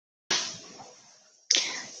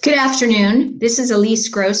Good afternoon. This is Elise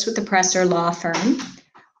Gross with the Presser Law Firm.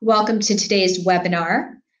 Welcome to today's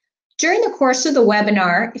webinar. During the course of the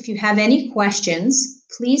webinar, if you have any questions,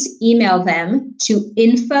 please email them to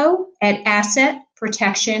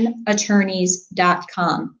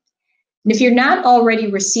info@assetprotectionattorneys.com. And if you're not already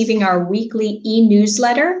receiving our weekly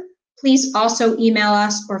e-newsletter, please also email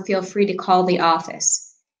us or feel free to call the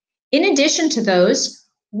office. In addition to those,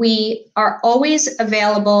 we are always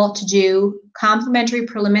available to do complimentary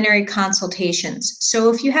preliminary consultations. So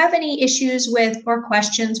if you have any issues with or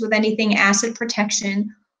questions with anything asset protection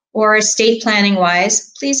or estate planning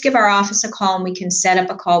wise, please give our office a call and we can set up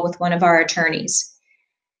a call with one of our attorneys.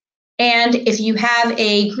 And if you have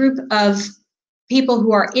a group of people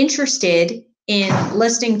who are interested in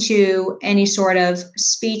listening to any sort of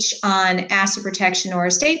speech on asset protection or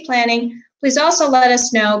estate planning, please also let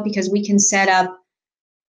us know, because we can set up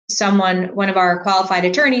one of our qualified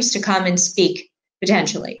attorneys to come and speak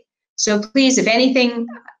potentially. So please, if anything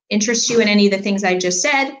interests you in any of the things I just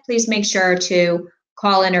said, please make sure to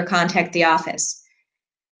call in or contact the office.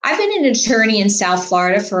 I've been an attorney in South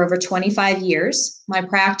Florida for over 25 years. My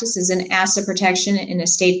practice is in asset protection and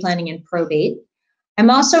estate planning and probate. I'm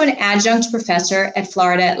also an adjunct professor at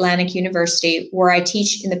Florida Atlantic University, where I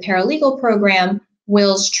teach in the paralegal program,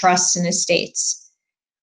 Wills, Trusts, and Estates.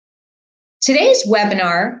 Today's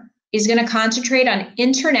webinar is going to concentrate on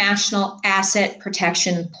international asset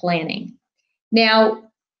protection planning. Now,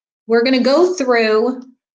 we're going to go through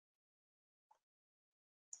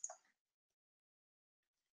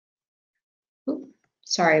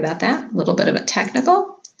sorry about that, a little bit of a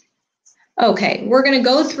technical. Okay, we're going to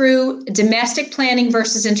go through domestic planning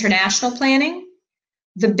versus international planning,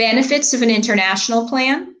 the benefits of an international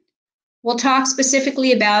plan. We'll talk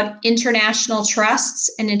specifically about international trusts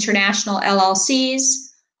and international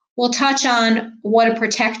LLCs. We'll touch on what a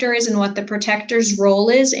protector is and what the protector's role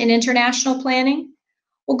is in international planning.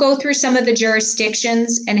 We'll go through some of the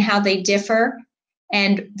jurisdictions and how they differ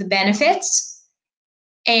and the benefits.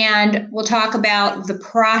 And we'll talk about the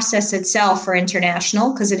process itself for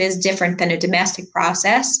international, because it is different than a domestic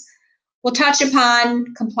process. We'll touch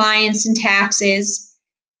upon compliance and taxes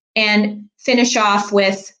and finish off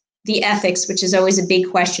with the ethics, which is always a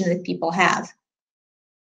big question that people have.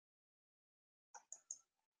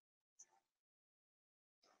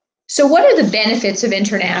 So what are the benefits of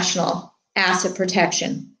international asset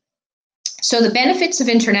protection? So the benefits of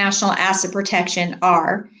international asset protection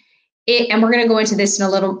are, and we're going to go into this in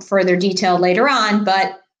a little further detail later on,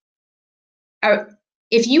 but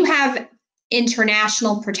if you have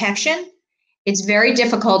international protection, it's very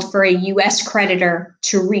difficult for a U.S. creditor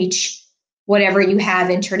to reach whatever you have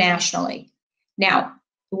internationally. Now,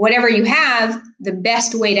 whatever you have, the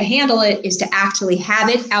best way to handle it is to actually have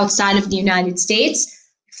it outside of the United States,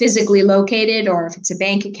 physically located, or if it's a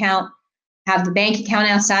bank account, have the bank account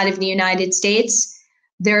outside of the United States.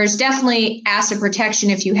 There's definitely asset protection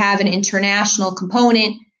if you have an international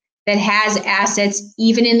component that has assets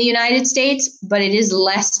even in the United States, but it is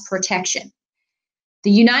less protection. The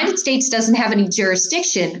United States doesn't have any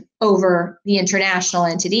jurisdiction over the international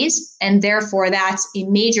entities, and therefore that's a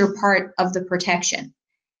major part of the protection.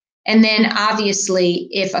 And then obviously,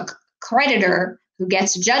 if a creditor who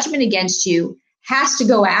gets a judgment against you has to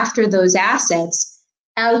go after those assets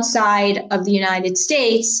outside of the United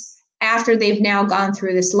States after they've now gone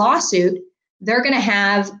through this lawsuit, they're going to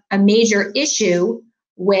have a major issue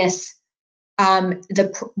with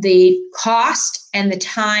the cost and the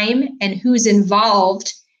time and who's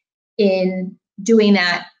involved in doing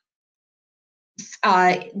that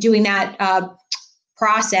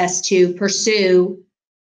process to pursue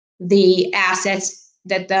the assets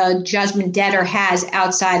that the judgment debtor has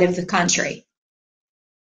outside of the country.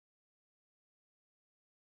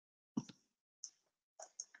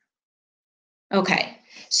 Okay,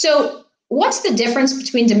 so what's the difference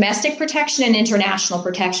between domestic protection and international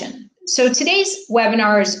protection? So today's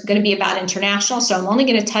webinar is going to be about international, so I'm only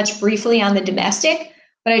going to touch briefly on the domestic,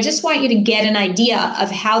 but I just want you to get an idea of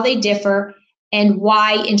how they differ and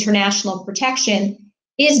why international protection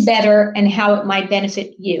is better and how it might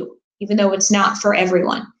benefit you, even though it's not for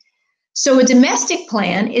everyone. So a domestic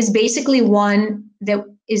plan is basically one that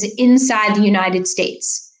is inside the United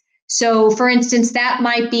States. So for instance, that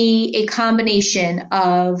might be a combination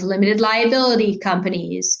of limited liability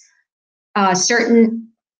companies, certain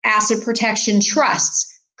asset protection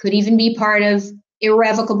trusts, could even be part of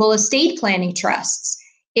irrevocable estate planning trusts.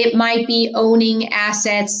 It might be owning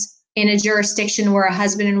assets in a jurisdiction where a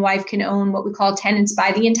husband and wife can own what we call tenants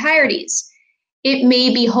by the entireties. It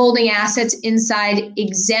may be holding assets inside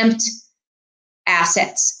exempt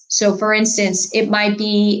assets. So for instance, it might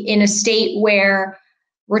be in a state where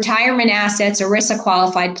retirement assets, ERISA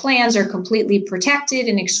qualified plans are completely protected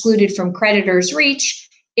and excluded from creditors' reach,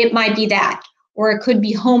 it might be that. Or it could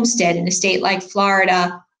be homestead in a state like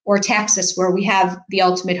Florida or Texas, where we have the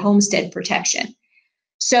ultimate homestead protection.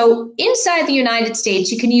 So inside the United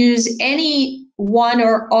States, you can use any one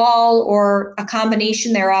or all or a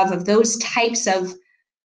combination thereof of those types of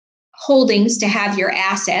holdings to have your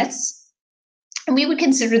assets. And we would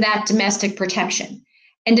consider that domestic protection.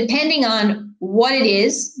 And depending on what it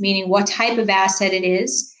is, meaning what type of asset it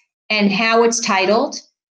is and how it's titled,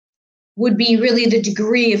 would be really the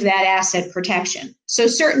degree of that asset protection. So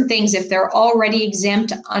certain things, if they're already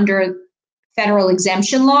exempt under federal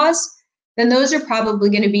exemption laws, then those are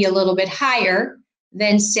probably going to be a little bit higher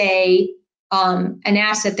than, say, an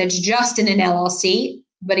asset that's just in an LLC.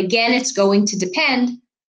 But again, it's going to depend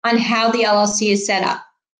on how the LLC is set up,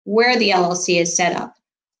 where the LLC is set up,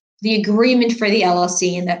 the agreement for the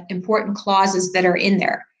LLC and the important clauses that are in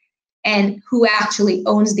there, and who actually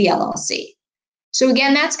owns the LLC. So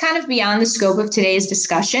again, that's kind of beyond the scope of today's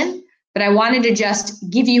discussion, but I wanted to just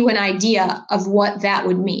give you an idea of what that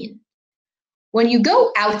would mean. When you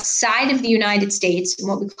go outside of the United States in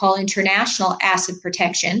what we call international asset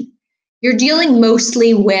protection, you're dealing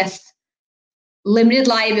mostly with limited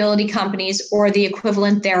liability companies or the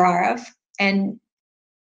equivalent thereof, and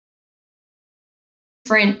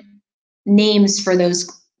different names for those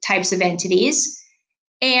types of entities,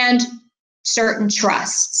 and certain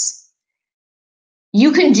trusts.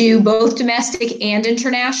 You can do both domestic and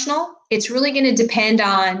international. It's really going to depend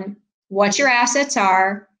on what your assets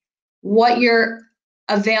are, what your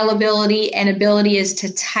availability and ability is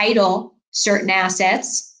to title certain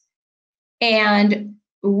assets, and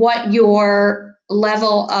what your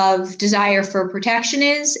level of desire for protection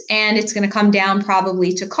is. And it's going to come down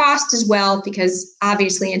probably to cost as well, because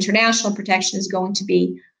obviously international protection is going to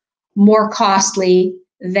be more costly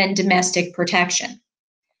than domestic protection.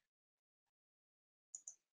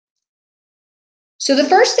 So the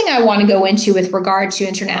first thing I want to go into with regard to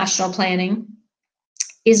international planning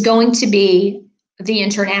is going to be the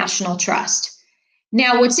international trust.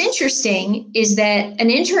 Now, what's interesting is that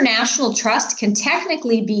an international trust can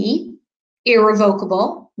technically be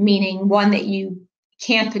irrevocable, meaning one that you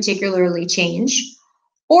can't particularly change,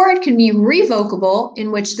 or it can be revocable,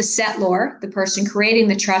 in which the settlor, the person creating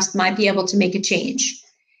the trust, might be able to make a change.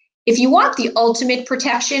 If you want the ultimate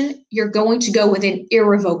protection, you're going to go with an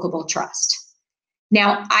irrevocable trust.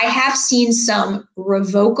 Now, I have seen some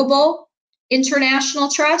revocable international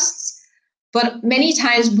trusts, but many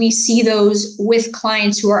times we see those with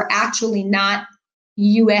clients who are actually not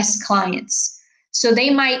U.S. clients. So they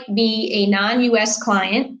might be a non-U.S.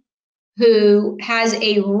 client who has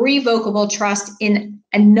a revocable trust in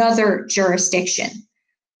another jurisdiction.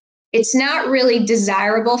 It's not really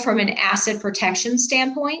desirable from an asset protection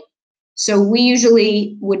standpoint, so we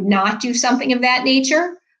usually would not do something of that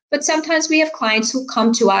nature. But sometimes we have clients who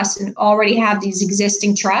come to us and already have these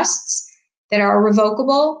existing trusts that are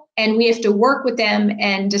revocable, and we have to work with them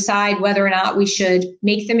and decide whether or not we should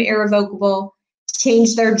make them irrevocable,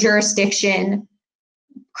 change their jurisdiction,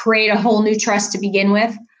 create a whole new trust to begin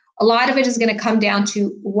with. A lot of it is going to come down to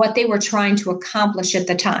what they were trying to accomplish at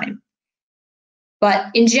the time. But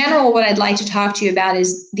in general, what I'd like to talk to you about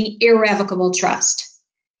is the irrevocable trust.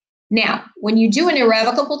 Now, when you do an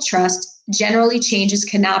irrevocable trust, generally changes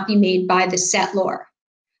cannot be made by the settlor.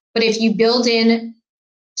 But if you build in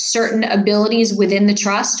certain abilities within the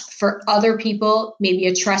trust for other people, maybe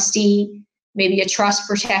a trustee, maybe a trust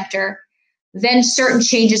protector, then certain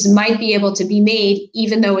changes might be able to be made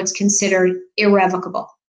even though it's considered irrevocable.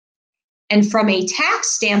 And from a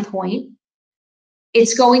tax standpoint,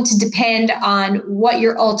 it's going to depend on what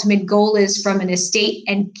your ultimate goal is from an estate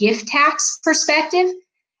and gift tax perspective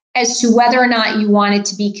as to whether or not you want it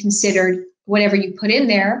to be considered, whatever you put in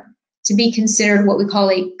there, to be considered what we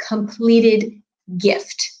call a completed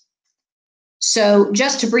gift. So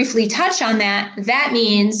just to briefly touch on that, that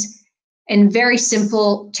means, in very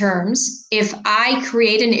simple terms, if I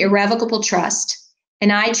create an irrevocable trust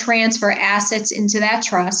and I transfer assets into that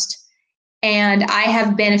trust and I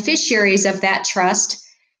have beneficiaries of that trust,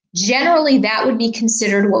 generally that would be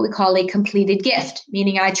considered what we call a completed gift,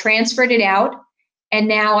 meaning I transferred it out and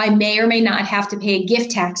now I may or may not have to pay a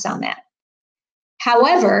gift tax on that.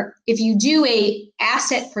 However, if you do an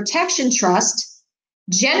asset protection trust,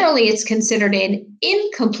 generally it's considered an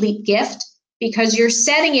incomplete gift because you're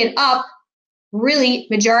setting it up really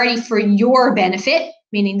majority for your benefit,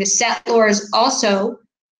 meaning the settlor is also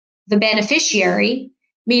the beneficiary,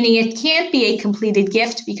 meaning it can't be a completed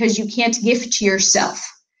gift because you can't gift to yourself.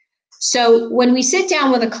 So when we sit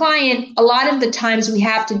down with a client, a lot of the times we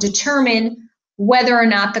have to determine whether or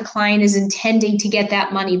not the client is intending to get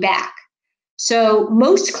that money back. So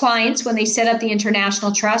most clients, when they set up the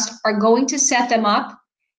international trust, are going to set them up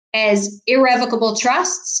as irrevocable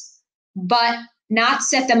trusts, but not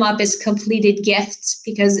set them up as completed gifts,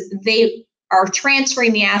 because they are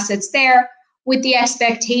transferring the assets there with the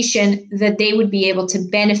expectation that they would be able to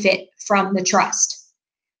benefit from the trust.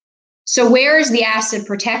 So where is the asset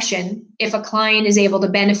protection if a client is able to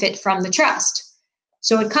benefit from the trust?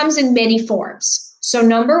 So it comes in many forms. So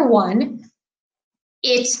number one,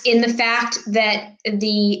 it's in the fact that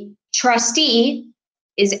the trustee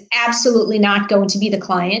is absolutely not going to be the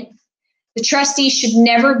client. The trustee should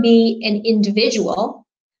never be an individual.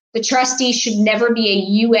 The trustee should never be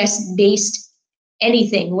a US-based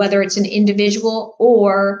anything, whether it's an individual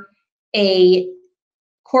or a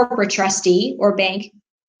corporate trustee or bank.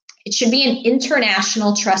 It should be an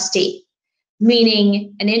international trustee,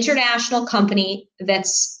 meaning an international company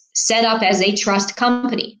that's set up as a trust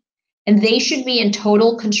company, and they should be in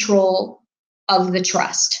total control of the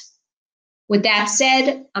trust. With that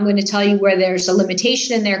said, I'm going to tell you where there's a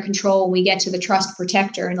limitation in their control when we get to the trust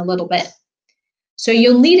protector in a little bit. So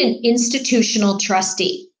you'll need an institutional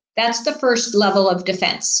trustee. That's the first level of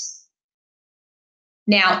defense.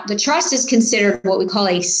 Now, the trust is considered what we call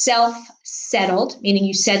a self-settled, meaning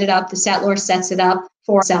you set it up, the settlor sets it up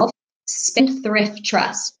for self, spendthrift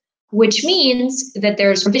trust, which means that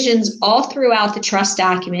there's provisions all throughout the trust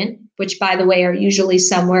document, which, by the way, are usually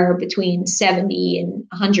somewhere between 70 and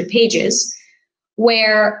 100 pages,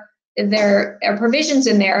 where there are provisions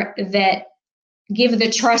in there that give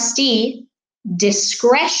the trustee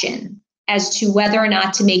discretion as to whether or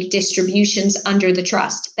not to make distributions under the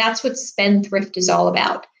trust. That's what spendthrift is all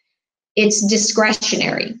about. It's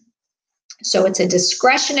discretionary. So it's a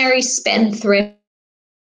discretionary spendthrift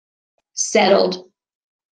settled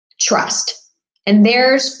trust. And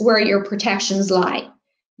there's where your protections lie.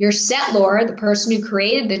 Your settlor, the person who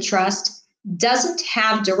created the trust, doesn't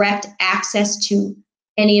have direct access to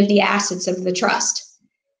any of the assets of the trust.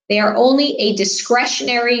 They are only a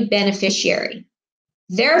discretionary beneficiary.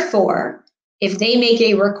 Therefore, if they make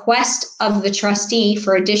a request of the trustee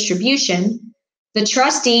for a distribution, the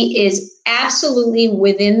trustee is absolutely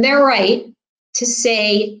within their right to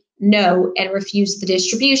say no and refuse the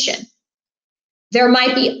distribution. There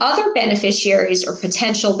might be other beneficiaries or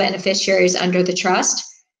potential beneficiaries under the trust.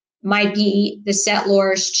 Might be the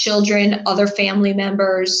settlor's children, other family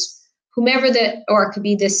members, whomever or it could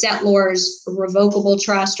be the settlor's revocable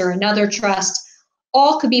trust or another trust.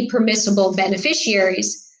 All could be permissible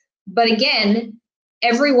beneficiaries. But again,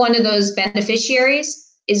 every one of those beneficiaries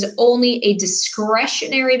is only a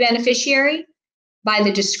discretionary beneficiary by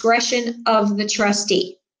the discretion of the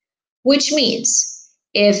trustee, which means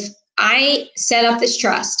if I set up this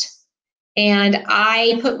trust and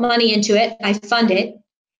I put money into it, I fund it,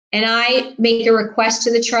 and I make a request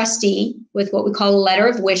to the trustee with what we call a letter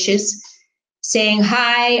of wishes, saying,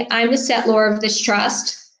 hi, I'm the settlor of this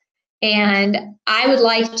trust, and I would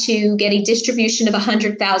like to get a distribution of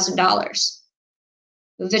 $100,000.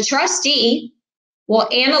 The trustee will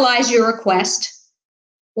analyze your request,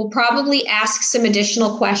 will probably ask some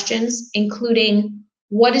additional questions, including,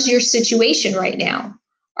 what is your situation right now?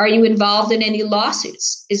 Are you involved in any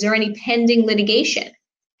lawsuits? Is there any pending litigation?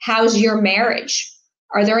 How's your marriage?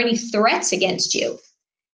 Are there any threats against you?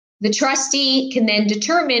 The trustee can then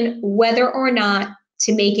determine whether or not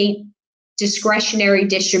to make a discretionary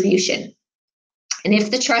distribution. And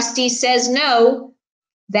if the trustee says no,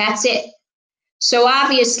 that's it. So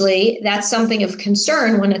obviously, that's something of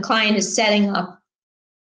concern when a client is setting up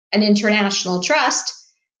an international trust,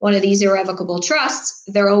 one of these irrevocable trusts.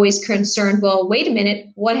 They're always concerned, well, wait a minute,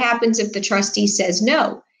 what happens if the trustee says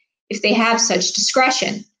no, if they have such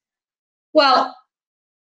discretion? Well,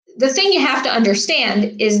 the thing you have to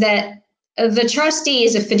understand is that the trustee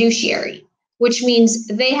is a fiduciary, which means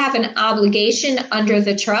they have an obligation under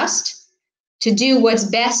the trust to do what's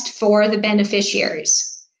best for the beneficiaries.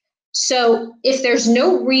 So if there's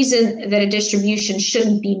no reason that a distribution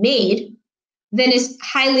shouldn't be made, then it's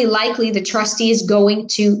highly likely the trustee is going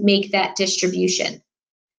to make that distribution.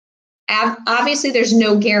 Obviously, there's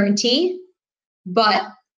no guarantee, but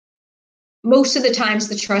most of the times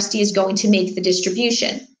the trustee is going to make the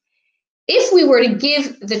distribution. If we were to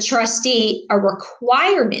give the trustee a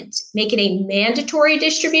requirement, make it a mandatory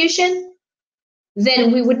distribution,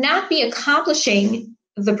 then we would not be accomplishing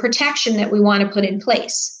the protection that we want to put in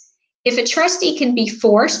place. If a trustee can be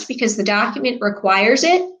forced because the document requires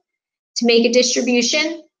it to make a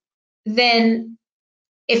distribution, then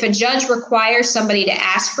if a judge requires somebody to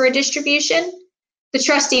ask for a distribution, the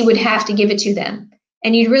trustee would have to give it to them,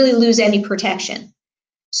 and you'd really lose any protection.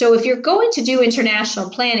 So if you're going to do international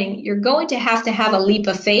planning, you're going to have a leap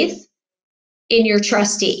of faith in your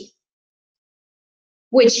trustee,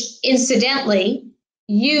 which incidentally,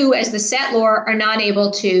 you as the settlor are not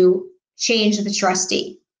able to change the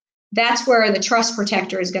trustee. That's where the trust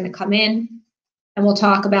protector is going to come in, and we'll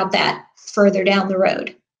talk about that further down the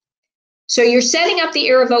road. So you're setting up the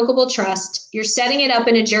irrevocable trust, you're setting it up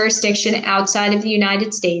in a jurisdiction outside of the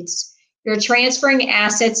United States, you're transferring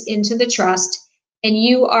assets into the trust, and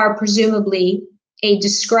you are presumably a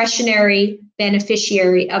discretionary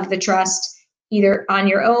beneficiary of the trust, either on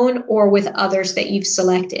your own or with others that you've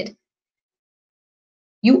selected.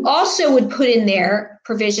 You also would put in there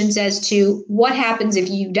provisions as to what happens if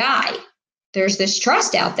you die. There's this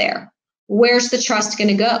trust out there. Where's the trust going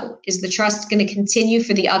to go? Is the trust going to continue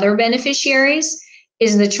for the other beneficiaries?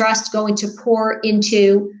 Is the trust going to pour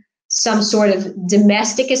into some sort of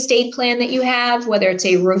domestic estate plan that you have, whether it's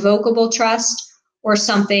a revocable trust or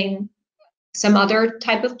some other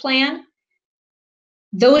type of plan?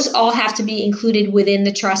 Those all have to be included within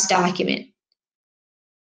the trust document.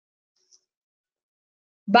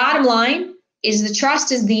 Bottom line is the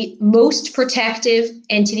trust is the most protective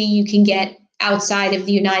entity you can get outside of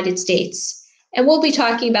the United States. And we'll be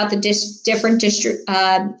talking about the different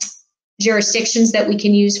jurisdictions that we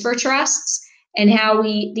can use for trusts and how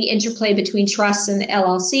the interplay between trusts and the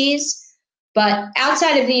LLCs. But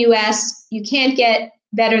outside of the US, you can't get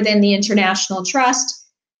better than the international trust.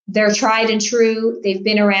 They're tried and true. They've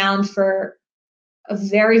been around for a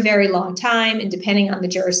very, very long time, and depending on the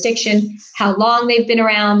jurisdiction, how long they've been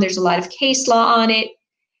around, there's a lot of case law on it.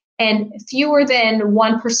 And fewer than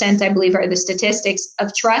 1%, I believe, are the statistics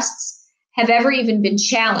of trusts have ever even been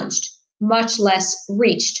challenged, much less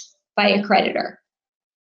reached by a creditor.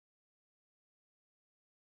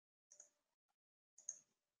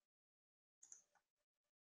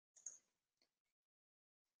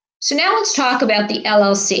 So now let's talk about the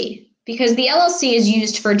LLC, because the LLC is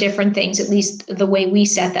used for different things, at least the way we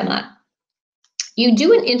set them up. You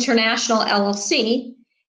do an international LLC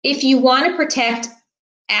if you want to protect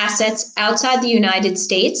assets outside the United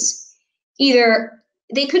States. Either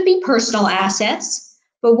they could be personal assets,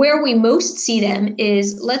 but where we most see them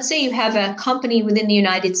is, let's say you have a company within the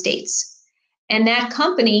United States, and that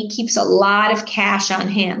company keeps a lot of cash on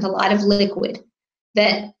hand, a lot of liquid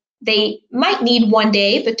that they might need one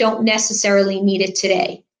day, but don't necessarily need it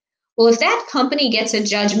today. Well, if that company gets a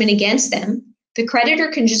judgment against them, the creditor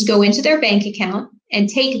can just go into their bank account and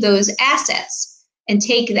take those assets and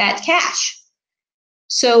take that cash.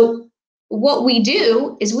 So what we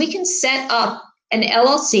do is we can set up an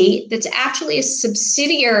LLC that's actually a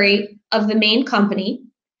subsidiary of the main company.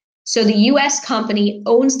 So the US company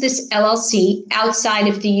owns this LLC outside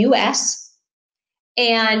of the US,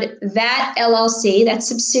 and that LLC, that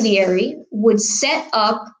subsidiary, would set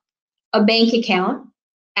up a bank account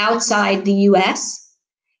outside the US,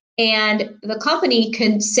 and the company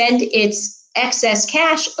can send its excess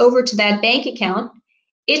cash over to that bank account.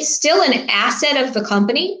 It's still an asset of the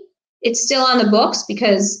company. It's still on the books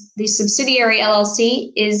because the subsidiary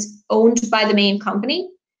LLC is owned by the main company.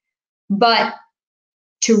 But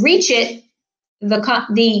to reach it,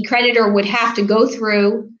 the creditor would have to go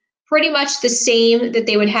through pretty much the same that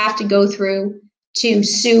they would have to go through to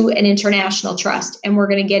sue an international trust. And we're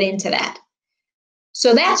going to get into that.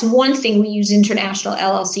 So that's one thing we use international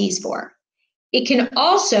LLCs for. It can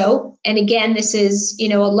also, and again, this is,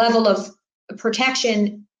 a level of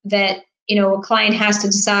protection that, a client has to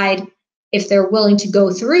decide if they're willing to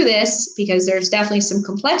go through this, because there's definitely some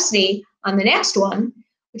complexity on the next one,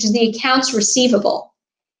 which is the accounts receivable.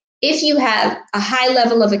 If you have a high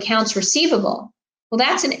level of accounts receivable, well,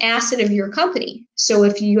 that's an asset of your company. So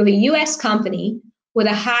if you have a US company with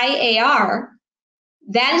a high AR,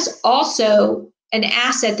 that is also an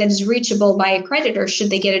asset that is reachable by a creditor should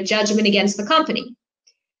they get a judgment against the company.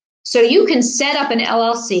 So you can set up an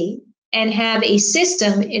LLC and have a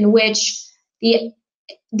system in which the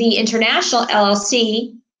international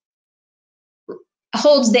LLC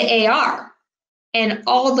holds the AR, and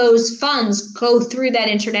all those funds go through that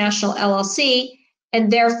international LLC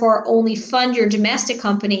and therefore only fund your domestic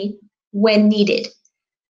company when needed.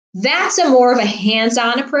 That's a more of a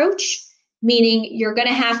hands-on approach, meaning you're going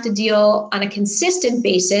to have to deal on a consistent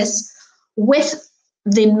basis with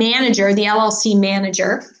the manager, the LLC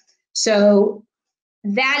manager. So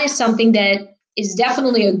that is something that is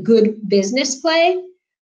definitely a good business play,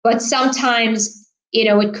 but sometimes,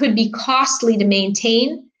 it could be costly to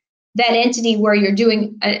maintain that entity where you're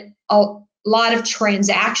doing a lot of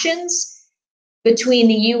transactions between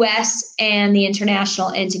the US and the international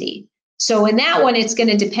entity. So in that one, it's going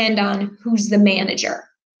to depend on who's the manager.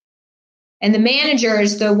 and the manager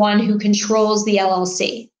is the one who controls the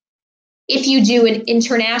LLC. If you do an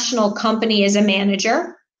international company as a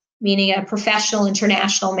manager, meaning a professional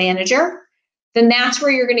international manager, then that's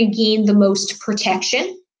where you're going to gain the most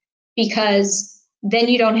protection, because then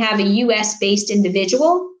you don't have a US-based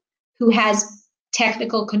individual who has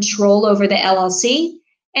technical control over the LLC,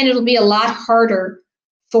 and it'll be a lot harder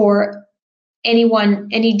for anyone,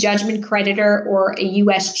 any judgment creditor or a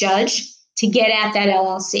US judge to get at that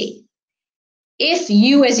LLC. If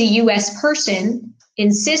you as a US person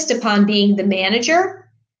insist upon being the manager,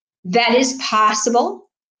 that is possible.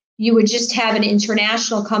 You would just have an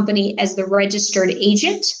international company as the registered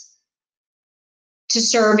agent to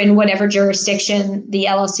serve in whatever jurisdiction the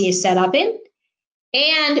LLC is set up in.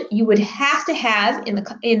 And you would have to have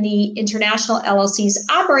in the international LLC's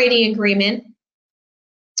operating agreement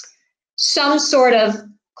some sort of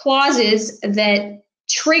clauses that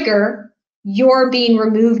trigger your being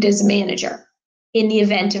removed as a manager in the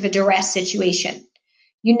event of a duress situation.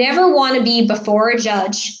 You never want to be before a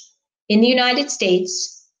judge in the United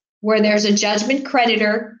States where there's a judgment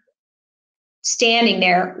creditor standing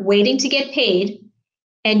there waiting to get paid,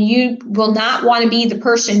 and you will not want to be the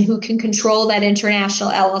person who can control that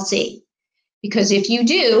international LLC. Because if you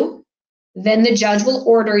do, then the judge will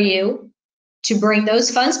order you to bring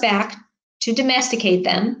those funds back, to domesticate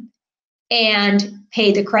them, and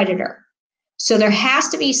pay the creditor. So there has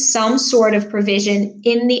to be some sort of provision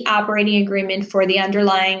in the operating agreement for the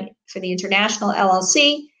international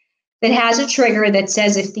LLC that has a trigger that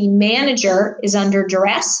says if the manager is under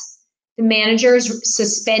duress, the manager is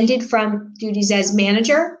suspended from duties as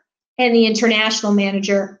manager, and the international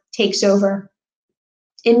manager takes over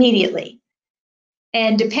immediately.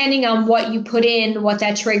 And depending on what you put in, what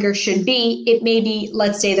that trigger should be, it may be,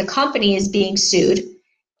 let's say the company is being sued,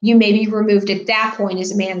 you may be removed at that point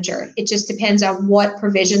as a manager. It just depends on what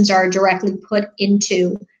provisions are directly put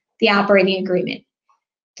into the operating agreement.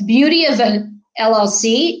 The beauty of an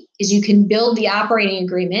LLC is you can build the operating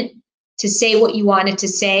agreement to say what you want it to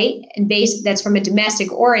say, and that's from a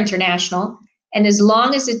domestic or international. And as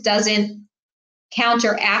long as it doesn't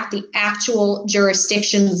counteract the actual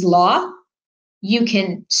jurisdiction's law, you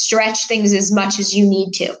can stretch things as much as you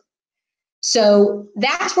need to. So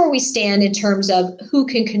that's where we stand in terms of who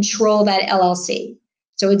can control that LLC.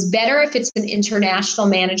 So it's better if it's an international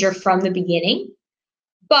manager from the beginning.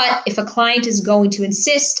 But if a client is going to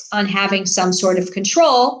insist on having some sort of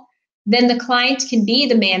control, then the client can be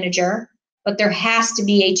the manager, but there has to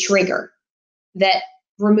be a trigger that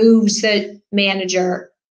removes the manager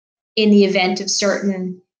in the event of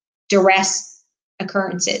certain duress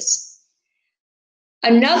occurrences.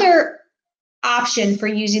 Another option for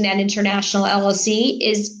using that international LLC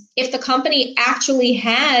is if the company actually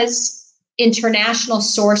has international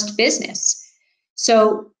sourced business.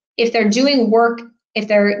 So if they're doing work, if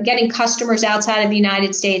they're getting customers outside of the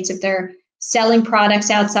United States, if they're selling products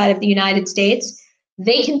outside of the United States,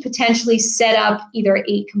 they can potentially set up either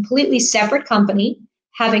a completely separate company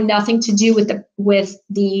having nothing to do with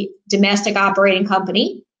the domestic operating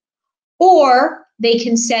company, or they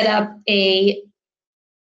can set up a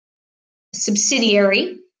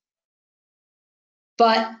subsidiary,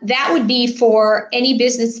 but that would be for any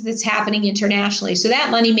business that's happening internationally. So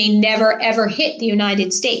that money may never, ever hit the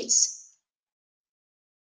United States.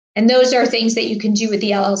 And those are things that you can do with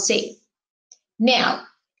the LLC. Now,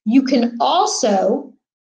 you can also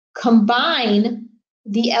combine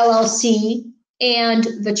the LLC and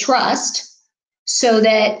the trust so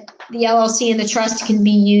that the LLC and the trust can be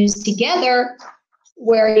used together,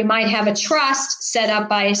 where you might have a trust set up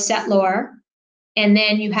by a settlor, and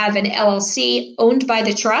then you have an LLC owned by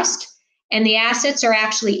the trust, and the assets are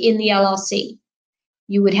actually in the LLC.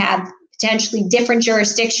 You would have potentially different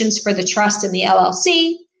jurisdictions for the trust and the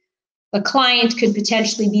LLC. The client could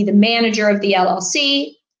potentially be the manager of the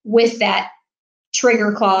LLC with that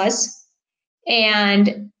trigger clause.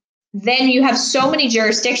 And then you have so many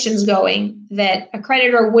jurisdictions going that a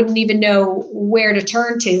creditor wouldn't even know where to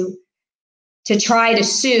turn to try to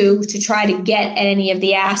sue, to try to get at any of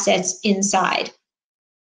the assets inside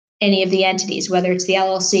any of the entities, whether it's the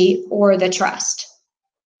LLC or the trust.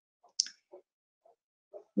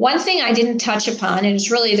 One thing I didn't touch upon, and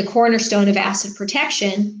it's really the cornerstone of asset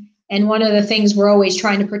protection, and one of the things we're always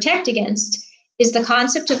trying to protect against, is the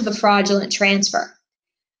concept of the fraudulent transfer.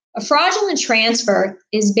 A fraudulent transfer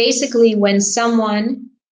is basically when someone,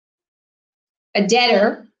 a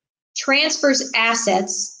debtor, transfers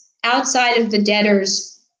assets outside of the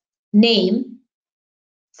debtor's name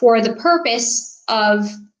for the purpose of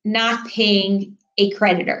not paying a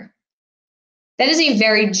creditor. That is a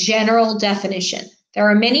very general definition. There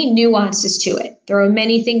are many nuances to it. There are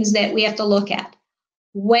many things that we have to look at.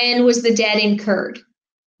 When was the debt incurred?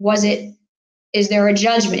 Is there a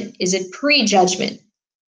judgment? Is it pre-judgment?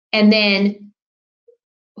 And then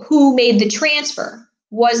who made the transfer?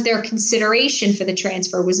 Was there consideration for the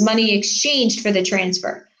transfer? Was money exchanged for the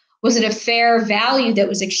transfer? Was it a fair value that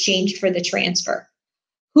was exchanged for the transfer?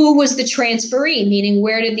 Who was the transferee? Meaning,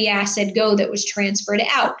 where did the asset go that was transferred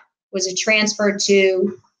out? Was it transferred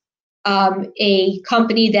to a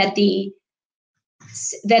company that the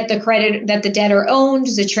debtor owned?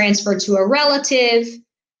 Was it transferred to a relative?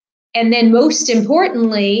 And then most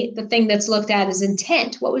importantly, the thing that's looked at is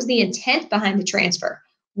intent. What was the intent behind the transfer?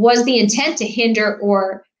 Was the intent to hinder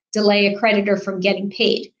or delay a creditor from getting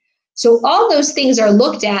paid? So all those things are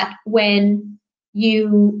looked at when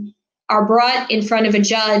you are brought in front of a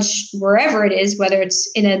judge, wherever it is, whether it's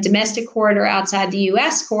in a domestic court or outside the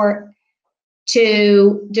U.S. court,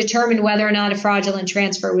 to determine whether or not a fraudulent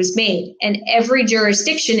transfer was made. And every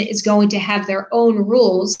jurisdiction is going to have their own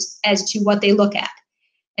rules as to what they look at.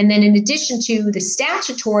 And then in addition to the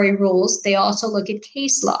statutory rules, they also look at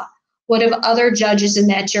case law. What have other judges in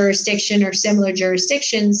that jurisdiction or similar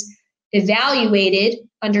jurisdictions evaluated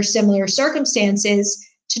under similar circumstances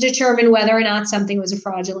to determine whether or not something was a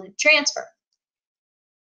fraudulent transfer?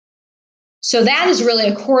 So that is really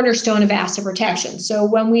a cornerstone of asset protection. So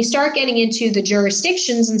when we start getting into the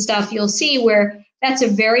jurisdictions and stuff, you'll see where that's a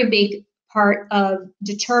very big part of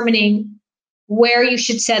determining where you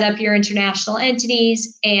should set up your international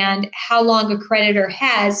entities and how long a creditor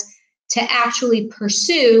has to actually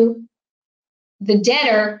pursue the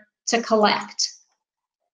debtor to collect.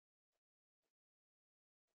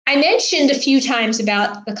 I mentioned a few times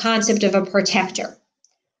about the concept of a protector.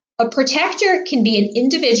 A protector can be an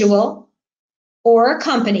individual or a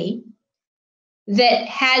company that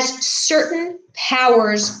has certain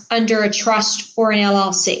powers under a trust or an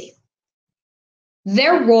LLC.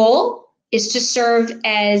 Their role is to serve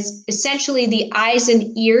as essentially the eyes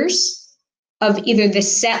and ears of either the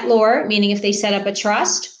settlor, meaning if they set up a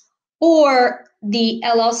trust, or the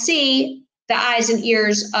LLC, the eyes and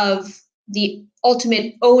ears of the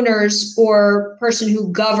ultimate owners or person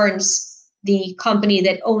who governs the company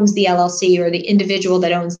that owns the LLC or the individual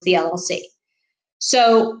that owns the LLC.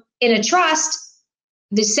 So in a trust,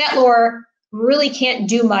 the settlor really can't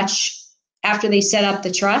do much after they set up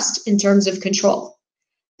the trust in terms of control.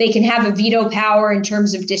 They can have a veto power in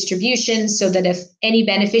terms of distribution so that if any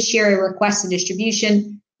beneficiary requests a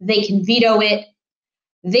distribution, they can veto it.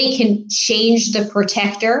 They can change the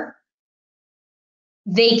protector.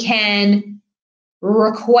 They can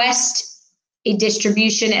request a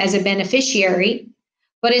distribution as a beneficiary,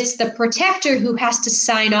 but it's the protector who has to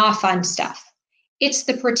sign off on stuff. It's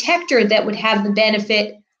the protector that would have the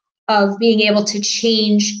benefit of being able to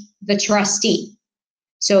change the trustee.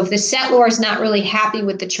 So if the settlor is not really happy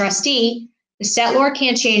with the trustee, the settlor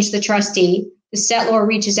can't change the trustee. The settlor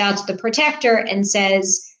reaches out to the protector and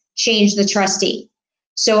says, change the trustee.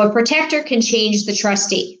 So a protector can change the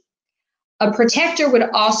trustee. A protector would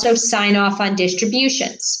also sign off on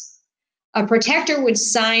distributions. A protector would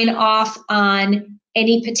sign off on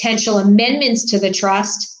any potential amendments to the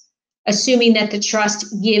trust, assuming that the trust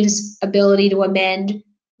gives ability to amend,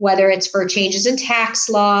 whether it's for changes in tax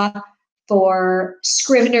law, for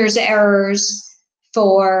scrivener's errors,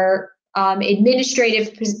 for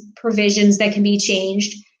administrative provisions that can be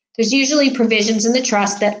changed. There's usually provisions in the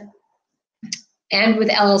trust that, and with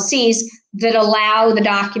LLCs, that allow the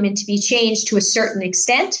document to be changed to a certain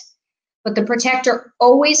extent, but the protector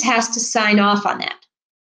always has to sign off on that.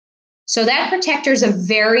 So that protector is a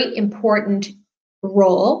very important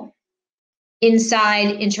role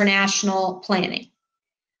inside international planning.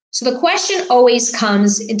 So the question always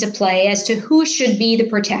comes into play as to who should be the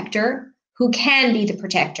protector, who can be the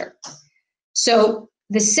protector. So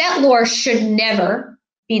the settlor should never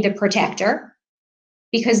be the protector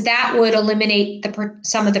because that would eliminate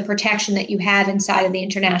some of the protection that you have inside of the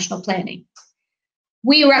international planning.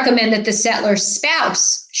 We recommend that the settlor's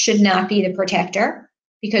spouse should not be the protector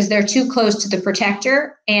because they're too close to the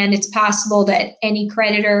protector, and it's possible that any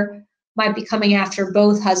creditor might be coming after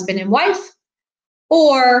both husband and wife,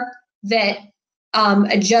 or that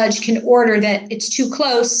a judge can order that it's too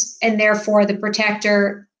close and therefore the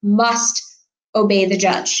protector must obey the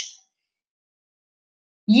judge.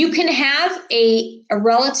 You can have a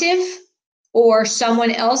relative or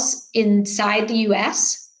someone else inside the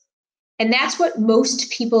US, and that's what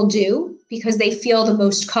most people do because they feel the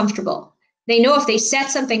most comfortable. They know if they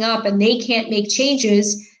set something up and they can't make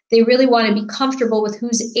changes, they really want to be comfortable with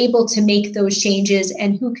who's able to make those changes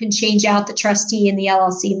and who can change out the trustee and the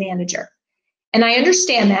LLC manager. And I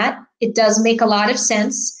understand that. it does make a lot of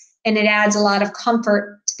sense, and it adds a lot of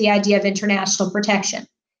comfort to the idea of international protection.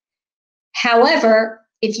 However,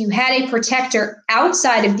 if you had a protector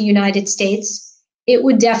outside of the United States, it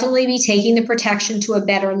would definitely be taking the protection to a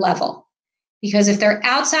better level. Because if they're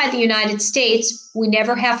outside the United States, we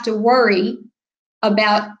never have to worry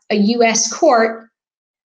about a U.S. court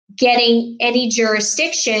getting any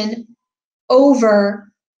jurisdiction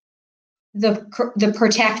over the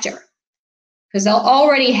protector. Because they'll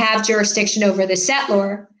already have jurisdiction over the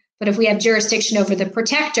settlor, but if we have jurisdiction over the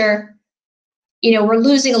protector, we're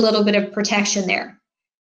losing a little bit of protection there.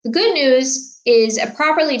 The good news is a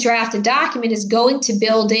properly drafted document is going to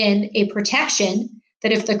build in a protection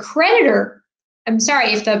that if the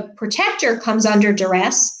protector comes under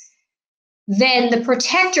duress, then the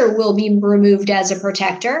protector will be removed as a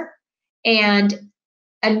protector and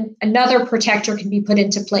another protector can be put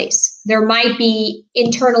into place. There might be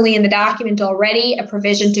internally in the document already a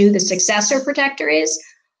provision to who the successor protector is.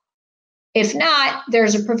 If not,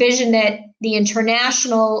 there's a provision that the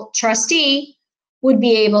international trustee would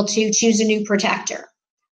be able to choose a new protector,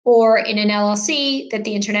 or in an LLC that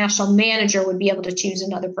the international manager would be able to choose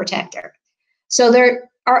another protector. So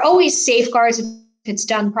there are always safeguards if it's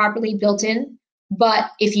done properly built in,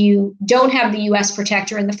 but if you don't have the US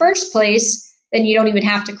protector in the first place, then you don't even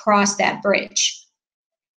have to cross that bridge.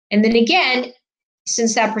 And then again,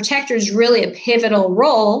 since that protector is really a pivotal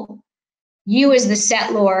role, you as the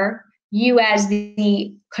settlor, you as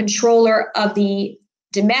the controller of the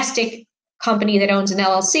domestic company that owns an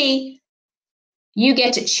LLC, you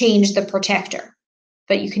get to change the protector.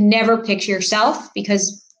 But you can never pick yourself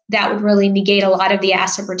because that would really negate a lot of the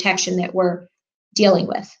asset protection that we're dealing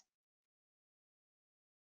with.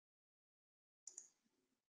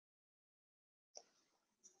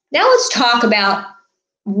 Now let's talk about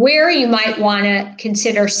where you might want to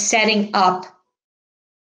consider setting up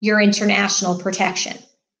your international protection.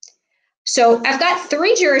 So I've got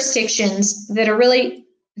 3 jurisdictions that are really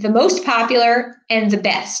the most popular and the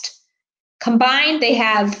best. Combined, they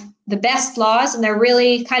have the best laws and they're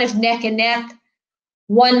really kind of neck and neck.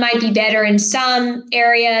 One might be better in some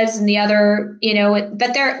areas and the other,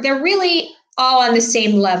 but they're really all on the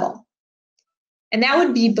same level. And that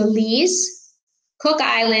would be Belize, Cook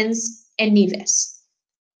Islands, and Nevis.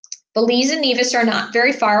 Belize and Nevis are not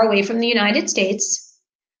very far away from the United States.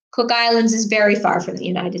 Cook Islands is very far from the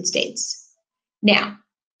United States. Now,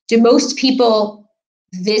 do most people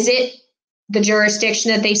visit the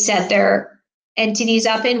jurisdiction that they set their entities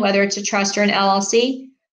up in, whether it's a trust or an LLC?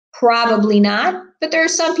 Probably not, but there are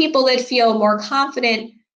some people that feel more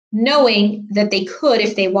confident knowing that they could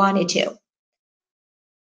if they wanted to.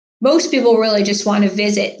 Most people really just want to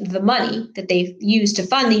visit the money that they use to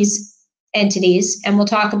fund these entities, and we'll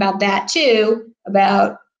talk about that too,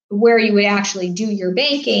 about where you would actually do your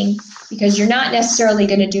banking, because you're not necessarily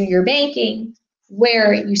going to do your banking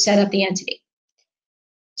where you set up the entity.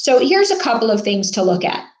 So here's a couple of things to look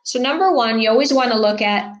at. So number one, you always want to look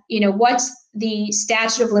at, what's the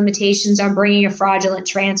statute of limitations on bringing a fraudulent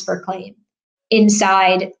transfer claim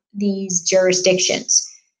inside these jurisdictions.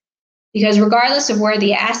 Because regardless of where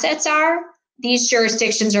the assets are, these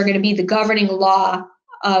jurisdictions are going to be the governing law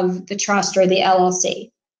of the trust or the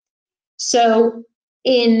LLC. So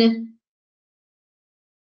the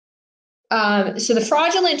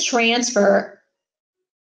fraudulent transfer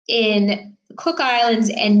in Cook Islands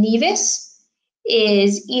and Nevis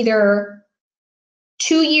is either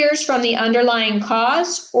 2 years from the underlying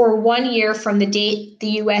cause or 1 year from the date the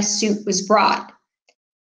U.S. suit was brought.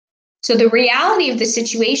 So the reality of the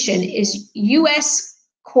situation is U.S.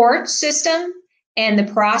 court system and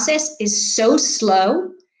the process is so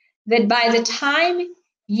slow that by the time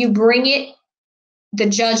you bring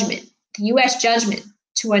the U.S. judgment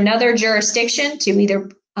to another jurisdiction, to either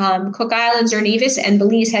Cook Islands or Nevis, and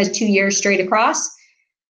Belize has 2 years straight across,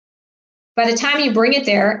 by the time you bring it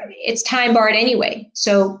there, it's time barred anyway.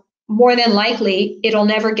 So more than likely, it'll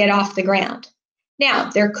never get off the ground. Now,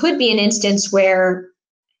 there could be an instance where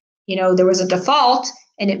there was a default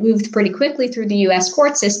and it moved pretty quickly through the U.S.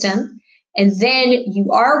 court system, and then you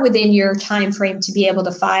are within your time frame to be able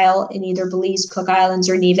to file in either Belize, Cook Islands,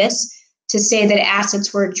 or Nevis to say that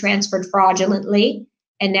assets were transferred fraudulently,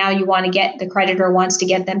 and now the creditor wants to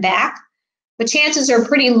get them back. But chances are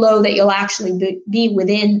pretty low that you'll actually be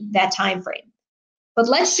within that time frame. But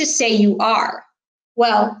let's just say you are.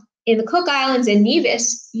 Well, in the Cook Islands and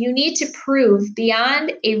Nevis, you need to prove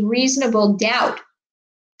beyond a reasonable doubt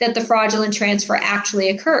that the fraudulent transfer actually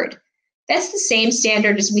occurred. That's the same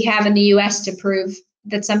standard as we have in the US to prove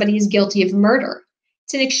that somebody is guilty of murder.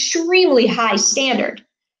 It's an extremely high standard.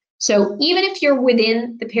 So even if you're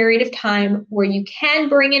within the period of time where you can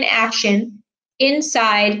bring an action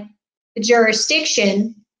inside the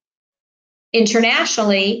jurisdiction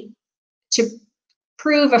internationally to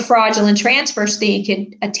prove a fraudulent transfer so that you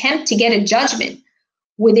can attempt to get a judgment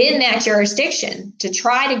within that jurisdiction to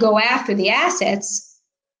try to go after the assets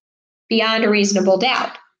beyond a reasonable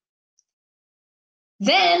doubt.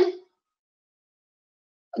 Then,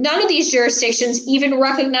 none of these jurisdictions even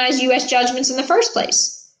recognize U.S. judgments in the first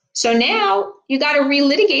place. So now you got to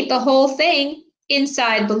relitigate the whole thing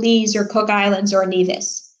inside Belize or Cook Islands or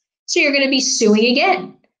Nevis. So you're going to be suing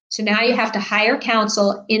again. So now you have to hire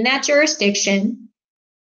counsel in that jurisdiction.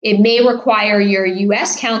 It may require your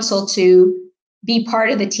U.S. counsel to be part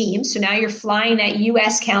of the team. So now you're flying that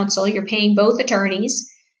U.S. counsel. You're paying both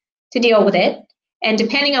attorneys to deal with it. And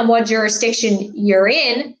depending on what jurisdiction you're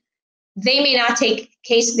in, they may not take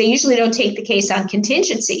case. They usually don't take the case on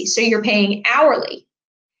contingency. So you're paying hourly.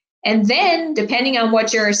 And then depending on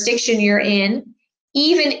what jurisdiction you're in,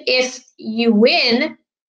 even if you win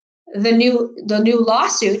the new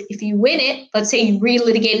lawsuit, if you win it, let's say you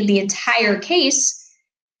relitigated the entire case,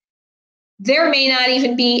 there may not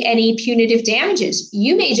even be any punitive damages.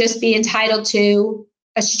 You may just be entitled to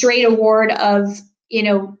a straight award of,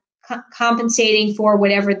 compensating for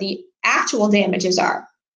whatever the actual damages are.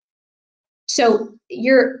 So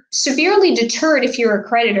you're severely deterred if you're a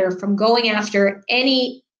creditor from going after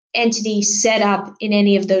any entity set up in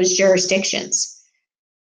any of those jurisdictions.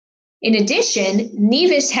 In addition,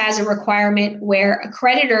 Nevis has a requirement where a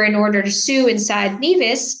creditor, in order to sue inside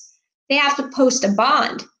Nevis, they have to post a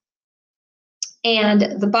bond.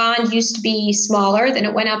 And the bond used to be smaller, then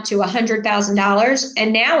it went up to $100,000,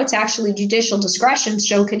 and now it's actually judicial discretion,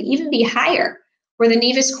 so it could even be higher, where the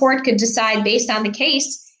Nevis court could decide based on the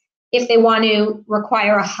case if they want to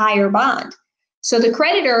require a higher bond. So the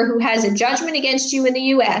creditor who has a judgment against you in the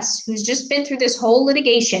U.S., who's just been through this whole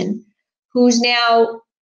litigation, who's now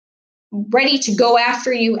ready to go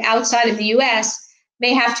after you outside of the U.S.,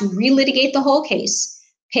 may have to relitigate the whole case,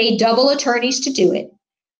 pay double attorneys to do it,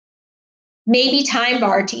 maybe time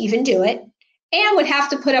barred to even do it, and would have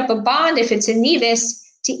to put up a bond if it's in Nevis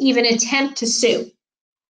to even attempt to sue.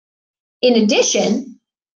 In addition,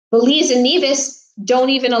 Belize and Nevis don't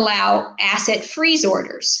even allow asset freeze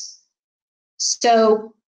orders.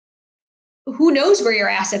 So who knows where your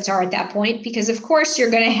assets are at that point? Because of course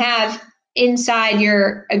you're going to have inside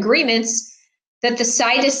your agreements that the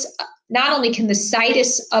situs, not only can the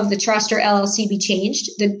situs of the trust or LLC be changed,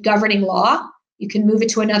 the governing law, you can move it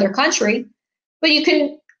to another country, but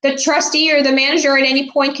the trustee or the manager at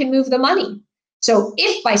any point can move the money. So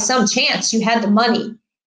if by some chance you had the money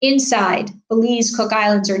inside Belize, Cook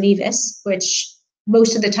Islands, or Nevis, which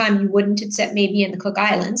most of the time you wouldn't, except maybe in the Cook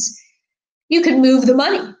Islands, you could move the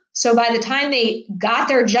money. So by the time they got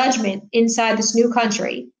their judgment inside this new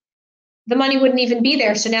country, the money wouldn't even be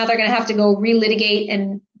there. So now they're going to have to go relitigate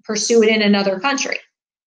and pursue it in another country.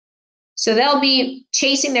 So they'll be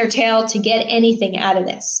chasing their tail to get anything out of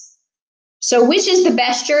this. So which is the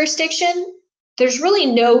best jurisdiction? There's really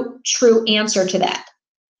no true answer to that.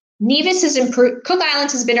 Nevis has improved. Cook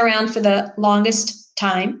Islands has been around for the longest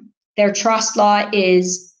time. Their trust law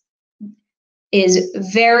is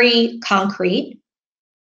very concrete.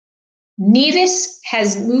 Nevis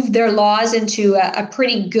has moved their laws into a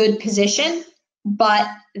pretty good position, but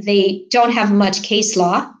they don't have much case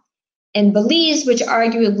law. And Belize, which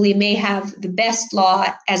arguably may have the best law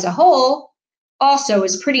as a whole, also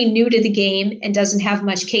is pretty new to the game and doesn't have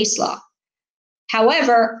much case law.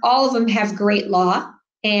 However, all of them have great law,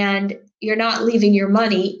 and you're not leaving your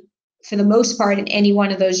money, for the most part, in any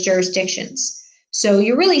one of those jurisdictions. So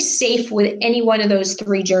you're really safe with any one of those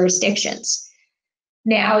three jurisdictions.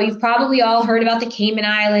 Now, you've probably all heard about the Cayman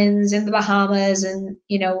Islands and the Bahamas and,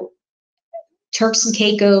 Turks and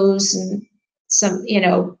Caicos and some,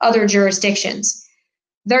 other jurisdictions.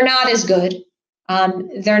 They're not as good.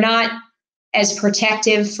 They're not as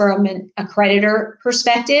protective from a creditor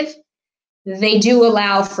perspective. They do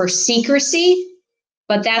allow for secrecy,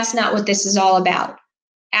 but that's not what this is all about.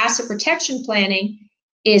 Asset protection planning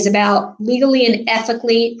is about legally and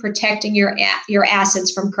ethically protecting your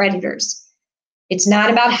assets from creditors. It's not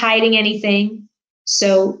about hiding anything.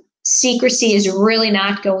 So secrecy is really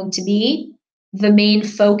not going to be the main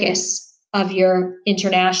focus of your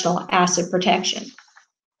international asset protection.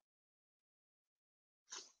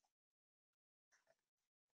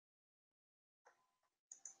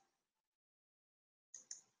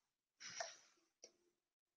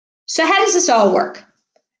 So how does this all work?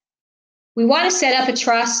 We want to set up a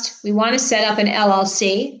trust. We want to set up an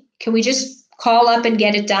LLC. Can we just call up and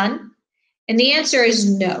get it done? And the answer is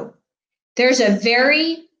no. There's a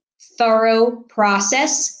very thorough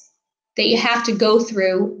process that you have to go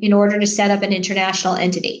through in order to set up an international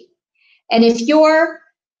entity. And if you're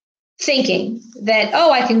thinking that,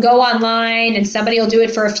 oh, I can go online and somebody will do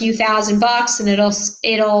it for a few $1,000 and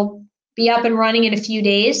it'll be up and running in a few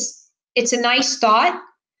days, it's a nice thought.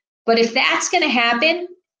 But if that's going to happen,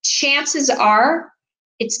 chances are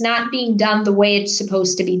it's not being done the way it's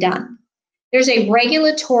supposed to be done. There's a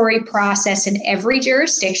regulatory process in every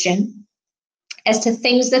jurisdiction as to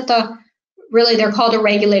things that they're called a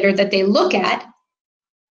regulator, that they look at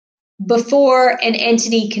before an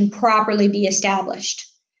entity can properly be established.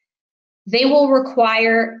 They will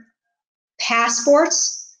require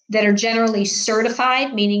passports that are generally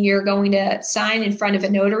certified, meaning you're going to sign in front of a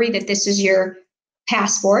notary that this is your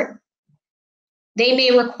passport. They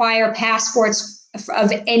may require passports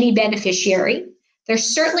of any beneficiary. They're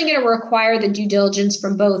certainly going to require the due diligence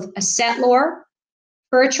from both a settlor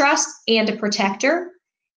for a trust and a protector.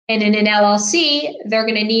 And in an LLC, they're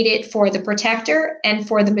going to need it for the protector and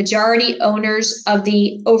for the majority owners of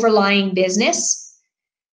the overlying business.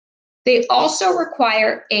 They also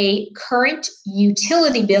require a current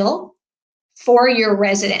utility bill for your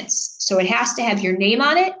residence. So it has to have your name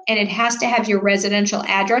on it, and it has to have your residential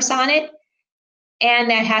address on it, and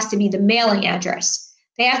that has to be the mailing address.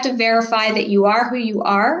 They have to verify that you are who you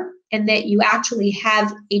are and that you actually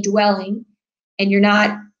have a dwelling and you're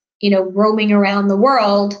not, roaming around the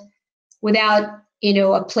world without,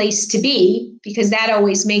 a place to be, because that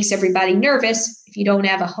always makes everybody nervous if you don't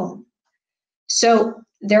have a home. So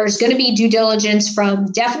there's going to be due diligence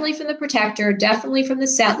definitely from the protector, definitely from the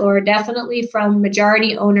settlor, definitely from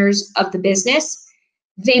majority owners of the business.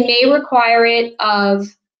 They may require it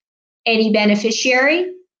of any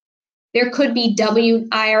beneficiary. There could be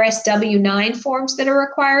IRS W-9 forms that are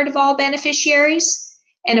required of all beneficiaries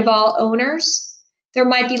and of all owners. There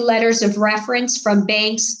might be letters of reference from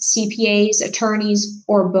banks, CPAs, attorneys,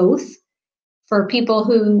 or both, for people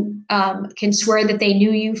who can swear that they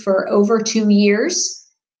knew you for over 2 years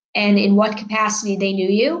and in what capacity they knew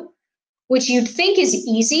you, which you'd think is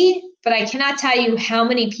easy, but I cannot tell you how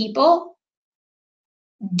many people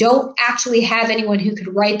don't actually have anyone who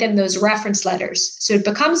could write them those reference letters. So it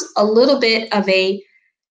becomes a little bit of a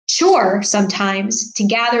chore sometimes to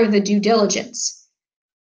gather the due diligence.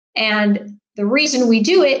 And the reason we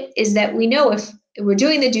do it is that we know if we're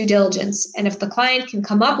doing the due diligence and if the client can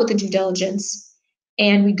come up with the due diligence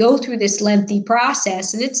and we go through this lengthy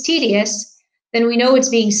process and it's tedious, then we know it's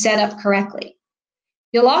being set up correctly.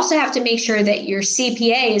 You'll also have to make sure that your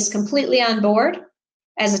CPA is completely on board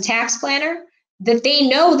as a tax planner, that they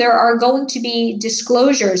know there are going to be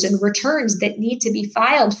disclosures and returns that need to be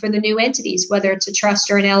filed for the new entities, whether it's a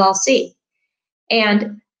trust or an LLC.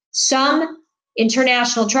 And some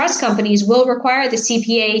international trust companies will require the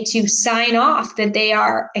CPA to sign off that they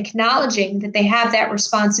are acknowledging that they have that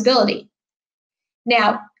responsibility.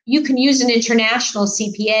 Now, you can use an international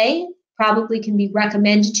CPA, probably can be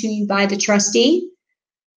recommended to you by the trustee,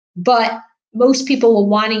 but most people will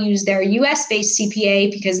want to use their US-based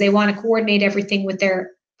CPA because they want to coordinate everything with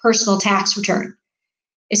their personal tax return,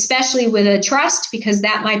 especially with a trust, because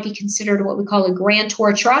that might be considered what we call a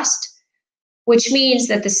grantor trust, which means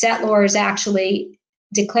that the settlor is actually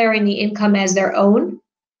declaring the income as their own.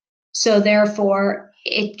 So therefore,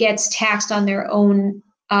 it gets taxed on their own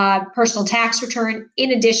personal tax return,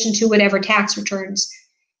 in addition to whatever tax returns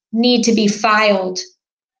need to be filed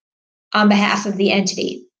on behalf of the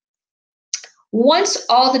entity. Once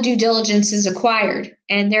all the due diligence is acquired,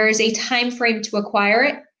 and there is a time frame to acquire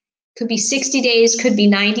it, could be 60 days, could be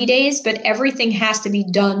 90 days, but everything has to be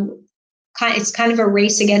done. It's kind of a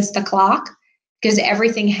race against the clock because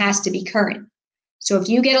everything has to be current. So if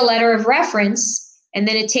you get a letter of reference and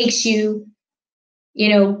then it takes you,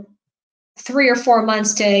 3 or 4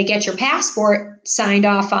 months to get your passport signed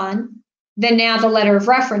off on, then now the letter of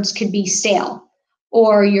reference could be stale.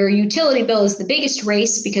 Or your utility bill is the biggest